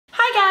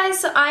guys,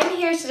 so I'm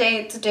here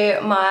today to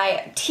do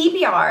my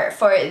TBR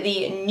for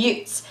the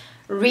N.E.W.T.S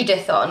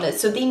Readathon.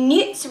 So the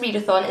N.E.W.T.S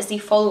Readathon is the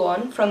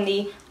follow-on from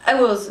the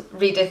N.E.W.T.S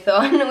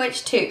Readathon,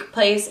 which took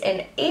place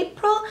in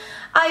April,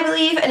 I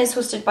believe, and is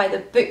hosted by the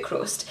Book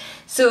Roast.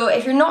 So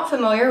if you're not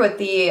familiar with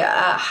the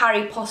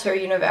Harry Potter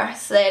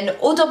universe, then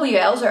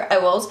OWLs or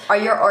OWLs are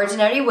your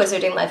ordinary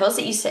wizarding levels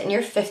that you sit in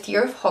your 5th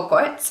year of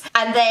Hogwarts.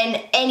 And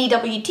then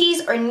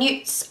N.E.W.T.S or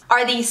N.E.W.T.S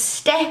are the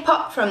step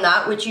up from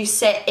that, which you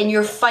sit in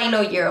your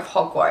final year of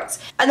Hogwarts.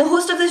 And the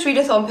host of this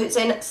readathon puts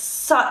in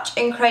such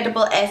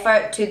incredible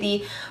effort to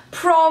the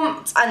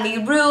prompts and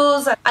the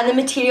rules and the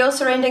material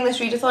surrounding this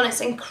readathon.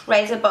 It's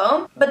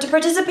incredible. But to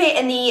participate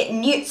in the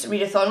N.E.W.T.S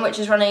readathon, which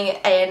is running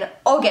in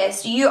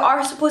August, you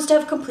are supposed to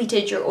have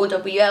completed your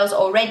OWLs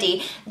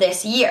already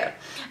this year.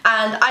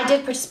 And I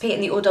did participate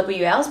in the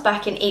OWLs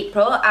back in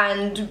April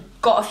and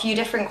got a few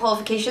different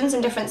qualifications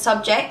in different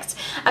subjects,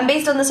 and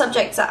based on the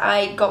subjects that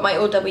I got my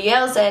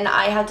OWLs in,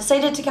 I have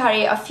decided to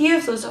carry a few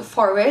of those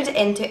forward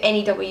into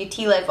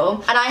N.E.W.T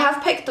level, and I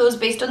have picked those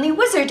based on the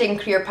wizarding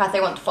career path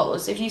I want to follow.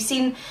 So if you've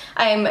seen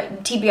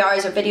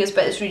TBRs or videos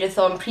about this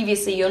readathon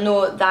previously, you'll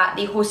know that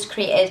the host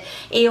created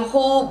a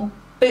whole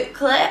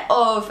booklet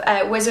of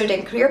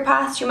wizarding career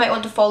paths you might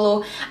want to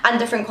follow and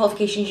different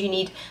qualifications you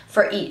need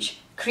for each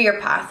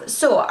career path.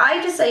 So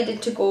I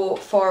decided to go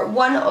for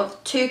one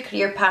of two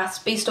career paths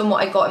based on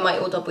what I got in my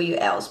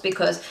OWLs,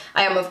 because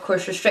I am of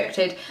course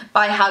restricted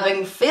by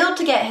having failed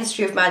to get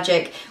History of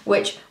Magic,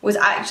 which was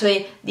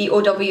actually the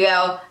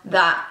OWL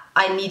that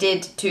I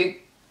needed to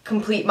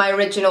complete my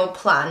original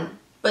plan.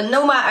 But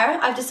no matter,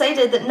 I've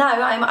decided that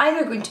now I'm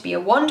either going to be a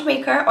wand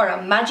maker or a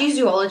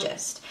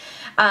magizoologist.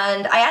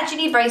 And I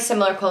actually need very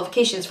similar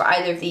qualifications for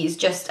either of these,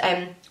 just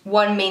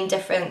one main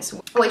difference,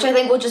 which I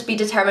think will just be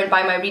determined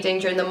by my reading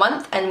during the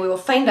month, and we will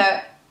find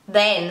out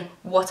then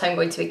what I'm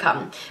going to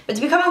become. But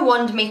to become a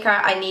wand maker,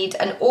 I need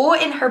an O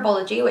in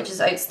herbology, which is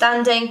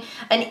outstanding,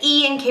 an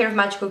E in care of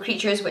magical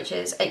creatures, which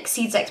is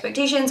exceeds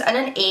expectations, and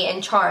an A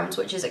in charms,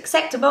 which is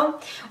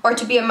acceptable. Or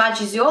to be a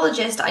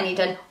magizoologist, I need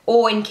an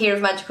O in care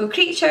of magical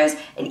creatures,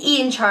 an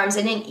E in charms,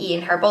 and an E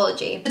in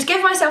herbology. But to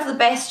give myself the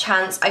best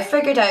chance, I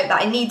figured out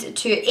that I need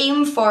to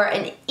aim for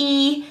an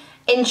E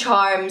in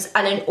charms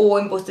and an O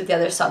in both of the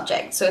other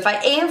subjects. So if I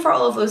aim for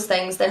all of those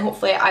things, then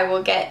hopefully I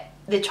will get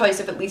the choice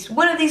of at least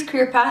one of these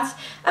career paths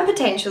and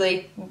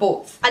potentially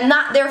both. And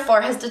that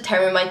therefore has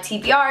determined my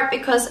TBR,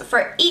 because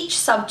for each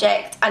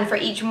subject and for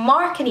each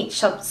mark in each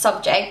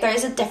subject there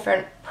is a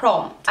different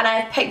prompt, and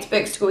I've picked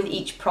books to go with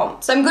each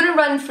prompt. So I'm going to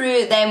run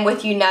through them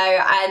with you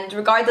now, and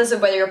regardless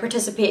of whether you're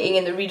participating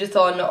in the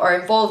readathon or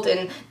involved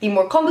in the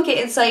more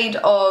complicated side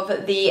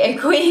of the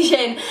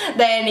equation,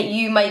 then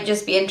you might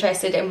just be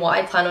interested in what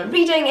I plan on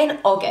reading in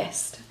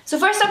August. So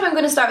first up, I'm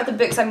going to start with the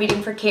books I'm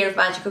reading for care of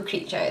magical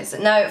creatures.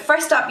 Now,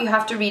 first up, you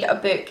have to read a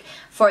book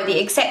for the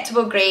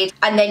acceptable grade,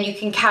 and then you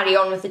can carry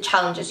on with the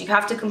challenges. You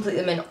have to complete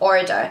them in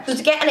order. So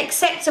to get an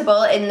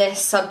acceptable in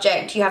this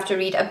subject, you have to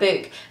read a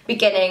book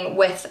beginning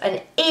with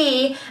an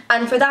A,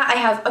 and for that I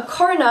have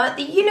Acorna,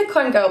 the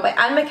Unicorn Girl by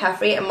Anne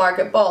McCaffrey and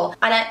Margaret Ball.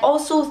 And I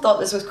also thought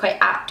this was quite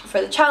apt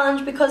for the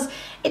challenge because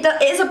it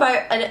is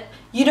about a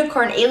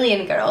unicorn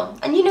alien girl,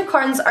 and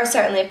unicorns are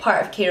certainly a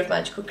part of care of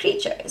magical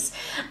creatures.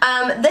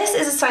 This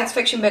is a science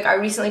fiction book I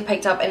recently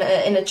picked up in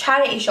a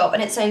charity shop,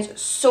 and it sounds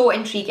so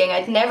intriguing.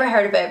 I'd never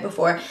heard about it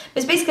before. But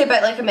it's basically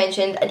about, like I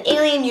mentioned, an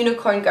alien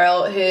unicorn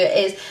girl who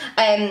is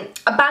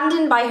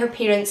abandoned by her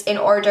parents in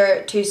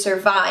order to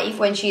survive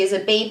when she is a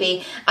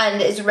baby,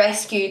 and is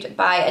rescued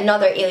by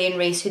another alien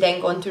race who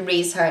then go on to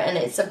raise her, and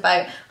it's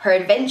about her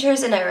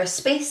adventures in outer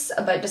space,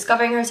 about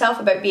discovering herself,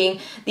 about being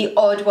the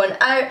odd one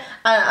out.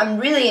 I'm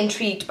really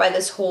intrigued by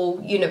this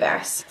whole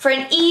universe. For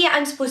an E,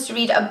 I'm supposed to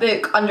read a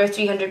book under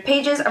 300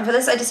 pages, and for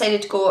this I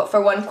decided to go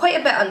for one quite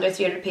a bit under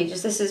 300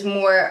 pages. This is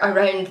more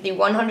around the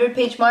 100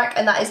 page mark,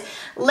 and that is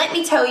Let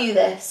Me Tell You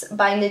This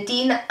by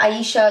Nadine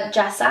Aisha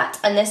Jassat,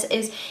 and this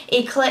is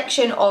a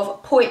collection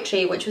of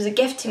poetry which was a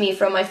gift to me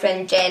from my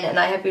friend Jen, and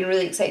I have been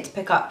really excited to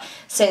pick up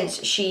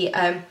since she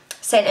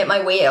sent it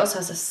my way. It also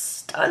has a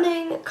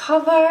stunning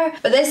cover,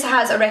 but this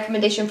has a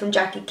recommendation from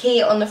Jackie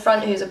Kay on the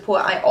front, who's a poet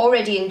I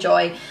already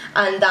enjoy,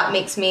 and that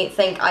makes me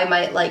think I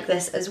might like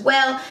this as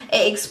well.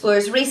 It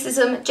explores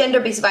racism,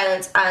 gender-based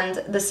violence, and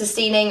the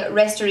sustaining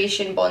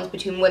restoration bonds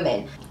between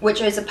women,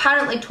 which is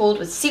apparently told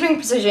with searing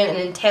precision and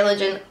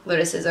intelligent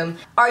lyricism.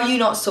 Are you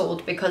not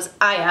sold? Because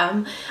I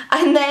am.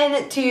 And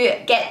then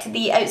to get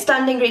the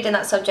outstanding grade in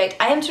that subject,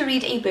 I am to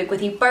read a book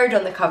with a bird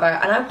on the cover,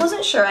 and I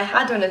wasn't sure I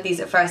had one of these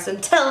at first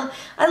until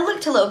I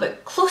looked a little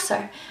bit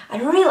closer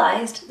and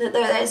realised that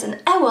there is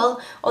an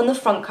owl on the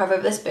front cover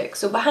of this book.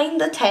 So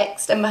behind the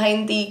text and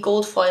behind the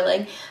gold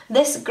foiling,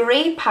 this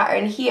grey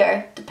pattern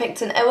here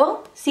depicts an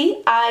owl.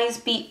 See? Eyes,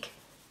 beak,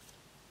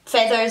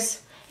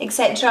 feathers,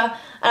 etc.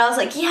 And I was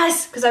like,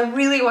 yes, because I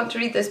really want to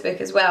read this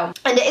book as well.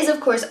 And it is, of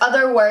course,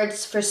 Other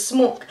Words for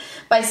Smoke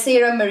by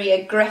Sarah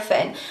Maria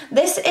Griffin.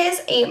 This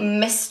is a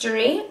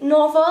mystery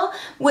novel,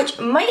 which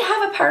might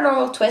have a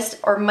paranormal twist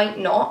or might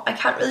not. I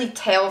can't really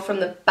tell from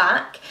the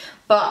back,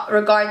 but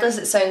regardless,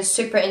 it sounds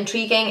super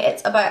intriguing.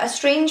 It's about a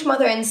strange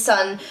mother and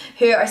son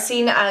who are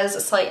seen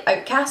as slight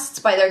outcasts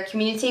by their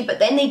community, but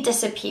then they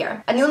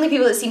disappear. And the only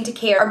people that seem to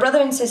care are brother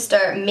and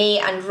sister May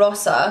and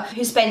Rossa,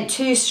 who spent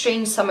 2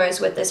 strange summers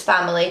with this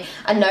family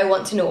and now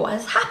want to know what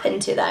has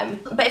happened to them.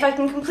 But if I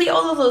can complete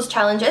all of those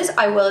challenges,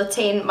 I will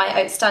attain my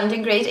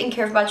outstanding grade in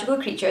Care of Magical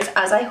Creatures,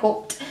 as I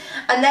hoped.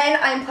 And then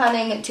I'm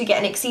planning to get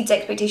an Exceeds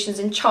Expectations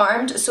in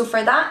Charmed, so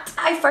for that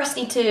I first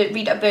need to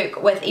read a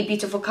book with a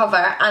beautiful cover,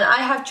 and I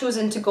have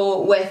chosen to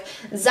go with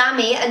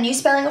Zami, A New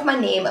Spelling of My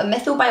Name, a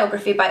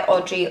mythobiography by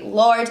Audre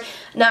Lorde.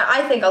 Now,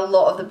 I think a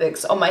lot of the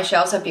books on my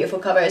shelves have beautiful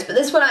covers, but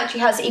this one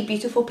actually has a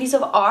beautiful piece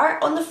of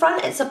art on the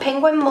front. It's a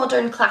Penguin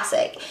Modern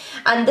Classic,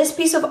 and this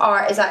piece of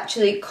art is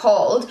actually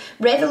called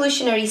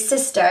Revolutionary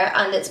Sister,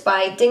 and it's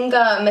by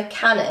Dinga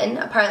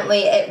McCannon. Apparently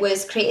it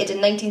was created in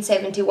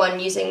 1971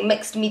 using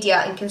mixed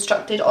media and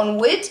constructed on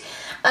wood,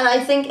 and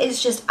I think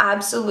it's just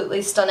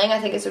absolutely stunning. I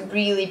think it's a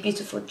really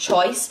beautiful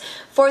choice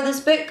for this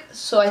book,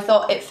 so I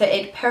thought it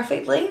fitted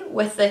perfectly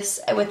with this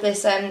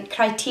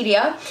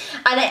criteria.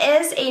 And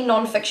it is a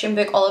non-fiction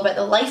book all about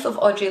the life of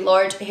Audre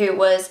Lorde, who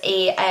was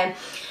a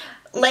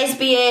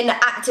lesbian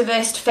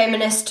activist,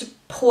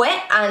 feminist poet,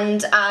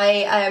 and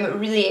I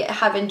really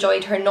have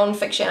enjoyed her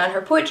non-fiction and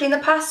her poetry in the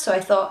past, so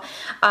I thought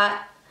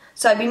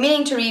so I've been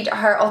meaning to read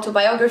her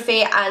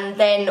autobiography, and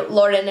then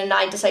Lauren and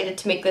I decided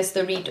to make this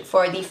the read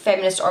for the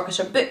Feminist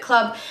Orchestra Book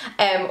Club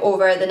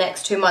over the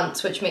next 2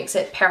 months, which makes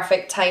it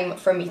perfect time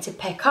for me to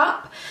pick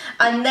up.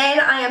 And then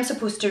I am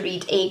supposed to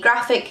read a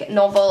graphic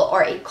novel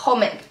or a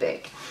comic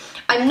book.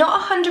 I'm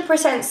not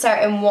 100%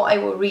 certain what I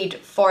will read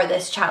for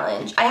this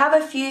challenge. I have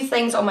a few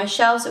things on my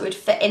shelves that would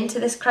fit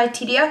into this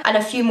criteria, and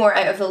a few more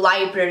out of the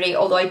library,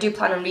 although I do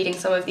plan on reading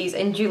some of these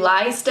in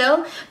July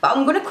still. But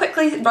I'm going to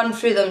quickly run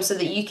through them so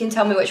that you can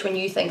tell me which one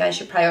you think I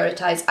should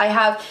prioritise. I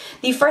have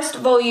the first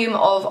volume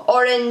of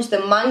Orange,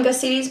 the manga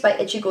series by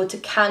Ichigo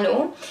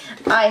Takano.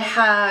 I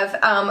have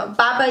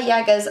Baba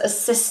Yaga's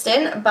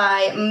Assistant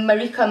by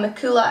Marika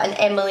Makula and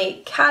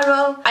Emily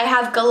Carroll. I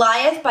have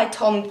Goliath by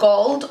Tom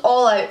Gauld,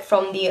 all out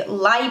from the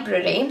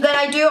library. Then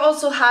I do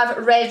also have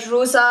Red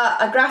Rosa,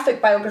 a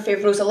graphic biography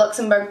of Rosa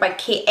Luxemburg by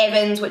Kate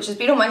Evans, which has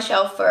been on my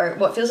shelf for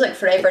what feels like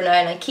forever now,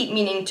 and I keep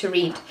meaning to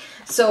read.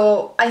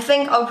 So I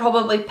think I'll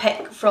probably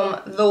pick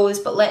from those,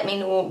 but let me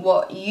know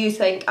what you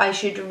think I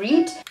should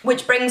read.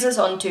 Which brings us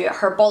on to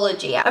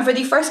herbology. And for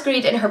the first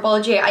grade in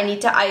herbology, I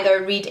need to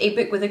either read a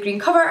book with a green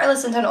cover or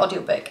listen to an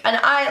audiobook. And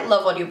I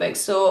love audiobooks,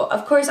 so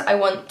of course I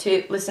want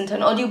to listen to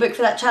an audiobook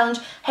for that challenge.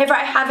 However,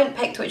 I haven't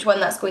picked which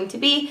one that's going to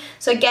be.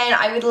 So again,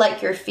 I would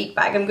like your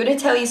feedback. I'm going to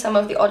tell you some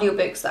of the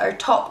audiobooks that are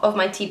top of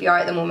my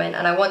TBR at the moment,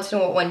 and I want to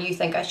know what one you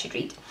think I should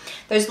read.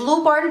 There's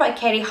Lowborn by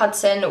Kerry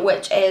Hudson,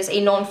 which is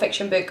a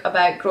non-fiction book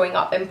about growing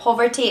up in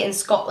poverty in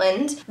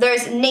Scotland.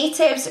 There's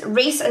Natives,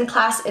 Race and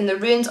Class in the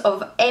Ruins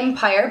of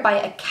Empire by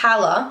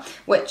Akala,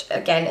 which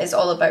again is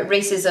all about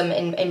racism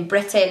in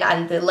Britain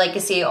and the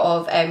legacy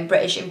of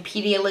British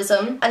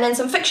imperialism. And then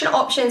some fiction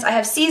options, I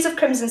have Seas of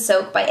Crimson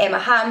Silk by Emma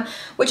Hamm,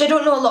 which I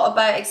don't know a lot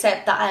about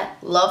except that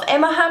I love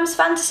Emma Hamm's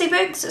fantasy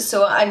books,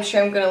 so I'm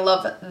sure I'm going to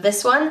love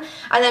this one.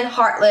 And then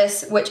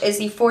Heartless, which is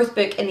the 4th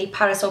book in the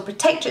Parasol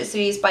Protectorate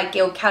series by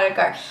Gail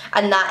Carragher,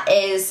 and that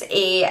is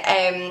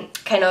a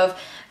kind of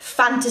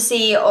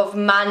fantasy of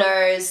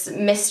manners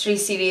mystery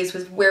series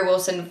with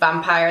werewolves and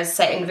vampires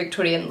set in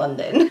Victorian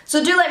London.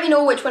 So do let me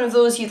know which one of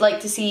those you'd like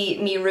to see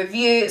me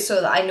review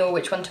so that I know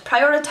which one to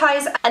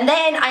prioritise. And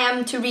then I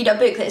am to read a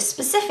book that is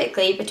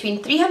specifically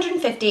between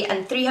 350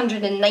 and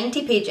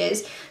 390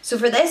 pages. So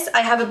for this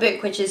I have a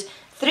book which is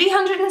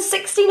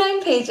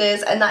 369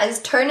 pages, and that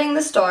is Turning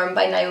the Storm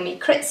by Naomi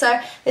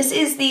Kritzer. This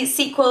is the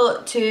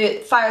sequel to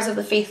Fires of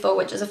the Faithful,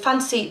 which is a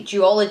fantasy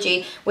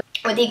duology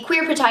with a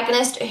queer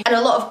protagonist and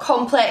a lot of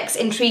complex,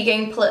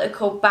 intriguing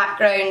political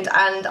background,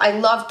 and I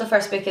loved the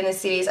first book in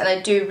this series, and I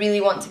do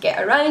really want to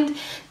get around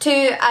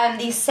to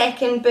the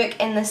second book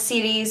in the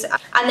series.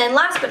 And then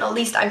last but not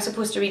least, I'm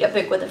supposed to read a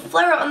book with a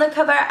flower on the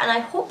cover, and I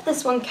hope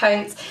this one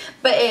counts,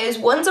 but it is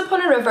Once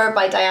Upon a River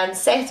by Diane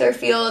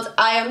Setterfield.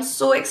 I am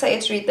so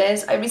excited to read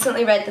this. I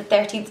recently read The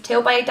 13th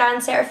Tale by Diane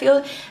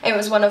Setterfield, and it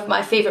was one of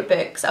my favourite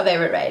books I've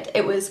ever read.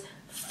 It was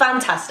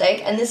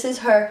fantastic, and this is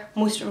her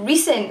most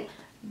recent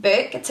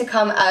book to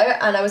come out,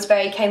 and I was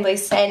very kindly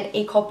sent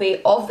a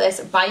copy of this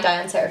by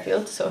Diane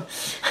Setterfield, so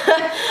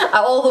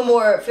I all the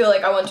more feel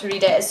like I want to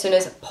read it as soon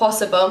as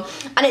possible.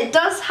 And it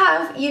does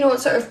have, you know,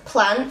 sort of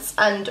plants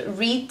and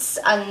reeds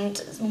and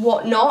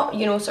whatnot,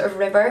 you know, sort of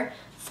river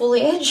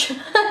foliage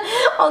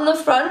on the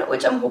front,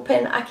 which I'm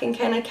hoping I can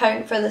kind of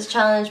count for this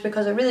challenge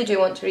because I really do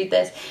want to read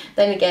this.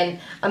 Then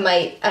again, I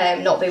might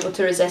not be able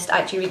to resist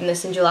actually reading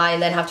this in July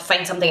and then have to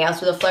find something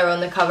else with a flower on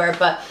the cover,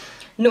 but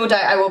no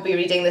doubt I will be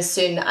reading this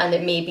soon, and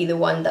it may be the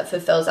one that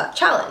fulfills that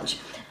challenge.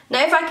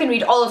 Now if I can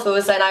read all of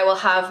those, then I will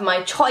have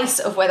my choice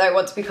of whether I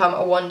want to become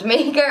a wand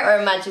maker or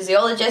a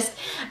magizoologist,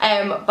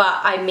 but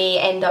I may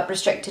end up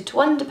restricted to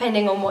one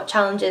depending on what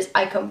challenges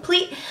I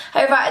complete.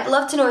 However, I'd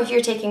love to know if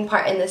you're taking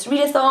part in this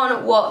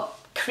readathon, what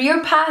career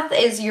path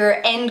is your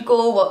end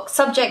goal? What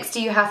subjects do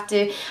you have to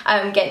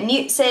get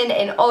NEWTs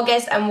in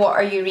August, and what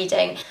are you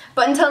reading?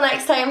 But until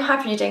next time,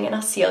 happy reading, and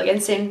I'll see you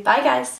again soon. Bye guys!